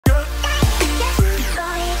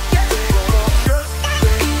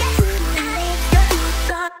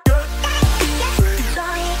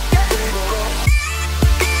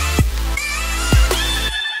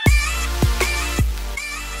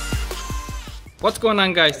What's going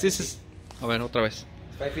on, guys? This is... A ver, otra vez.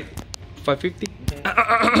 550. 550?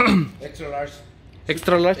 Extra large.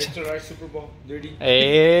 Extra large? Extra large Super Bowl. Dirty.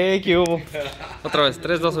 Hey, ¿qué hubo? Otra vez,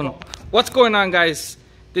 3, 2, 1. What's going on, guys?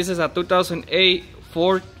 This is a 2008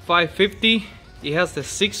 Ford F250. It has the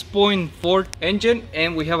 6.4 engine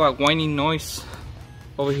and we have a whining noise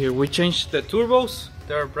over here. We changed the turbos,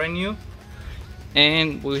 they're brand new,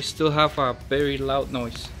 and we still have a very loud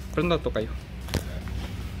noise. Prenda tocayo.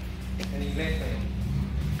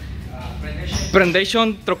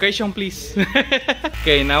 Prendation, trocation, please.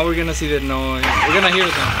 Okay, now we're gonna see the noise. We're gonna hear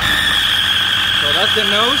it now. So that's the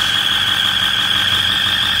nose.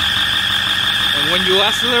 And when you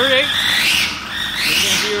accelerate, you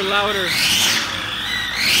can hear louder.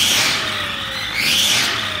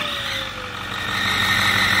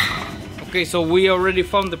 Okay, so we already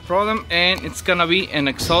found the problem, and it's gonna be an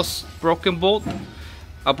exhaust broken bolt.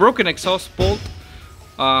 A broken exhaust bolt.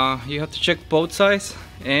 You have to check both sides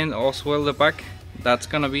and also the back. That's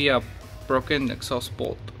gonna be a broken exhaust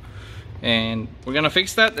bolt, and we're gonna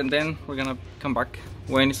fix that, and then we're gonna come back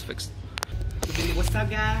when it's fixed. What's up,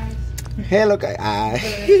 guys? Hello, guys.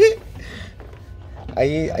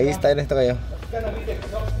 Ahí está en esto cayó.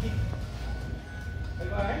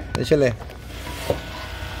 Échale.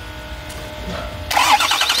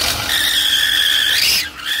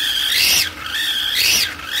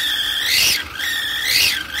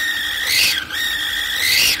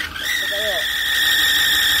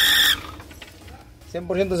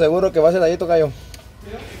 ¿100% seguro que va a ser ahí, tocayo?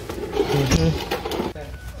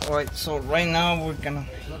 Alright, so right now we're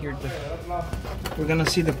gonna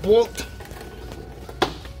see the bolt,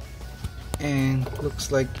 and looks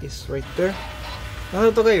like it's right there.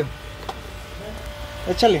 ¿Dónde tocayo?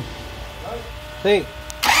 Échale. Sí.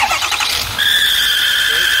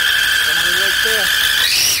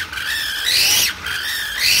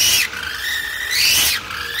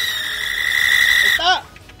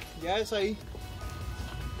 Ya es ahí.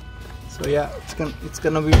 So yeah, it's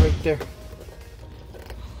gonna be right there.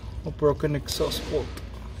 A broken exhaust bolt.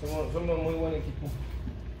 Somos muy buen equipo.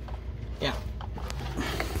 Yeah.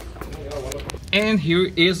 And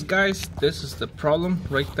here is, guys, this is the problem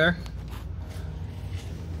right there.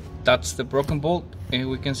 That's the broken bolt, and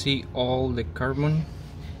we can see all the carbon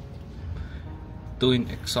doing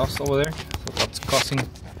exhaust over there. So that's causing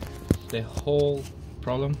the whole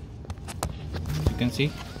problem. You can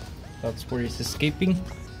see that's where it's escaping.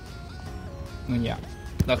 And yeah,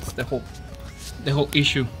 that's the whole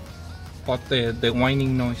issue about the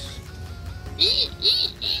whining noise.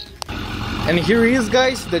 And here he is,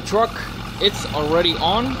 guys, the truck. It's already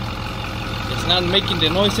on. It's not making the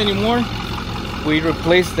noise anymore. We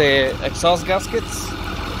replaced the exhaust gaskets.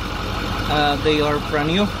 They are brand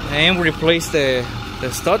new, and we replaced the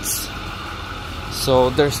studs, so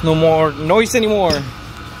there's no more noise anymore.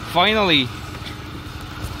 Finally,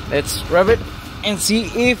 let's rev it and see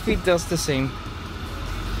if it does the same.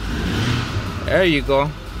 There you go.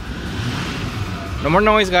 No more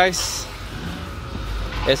noise, guys.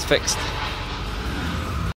 It's fixed.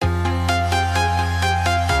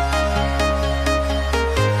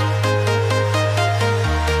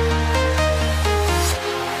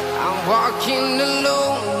 I'm walking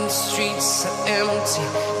alone, the streets are empty.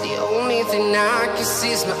 The only thing I can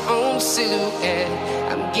see is my own silhouette.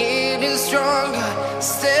 I'm getting stronger,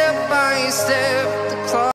 step by step. The clock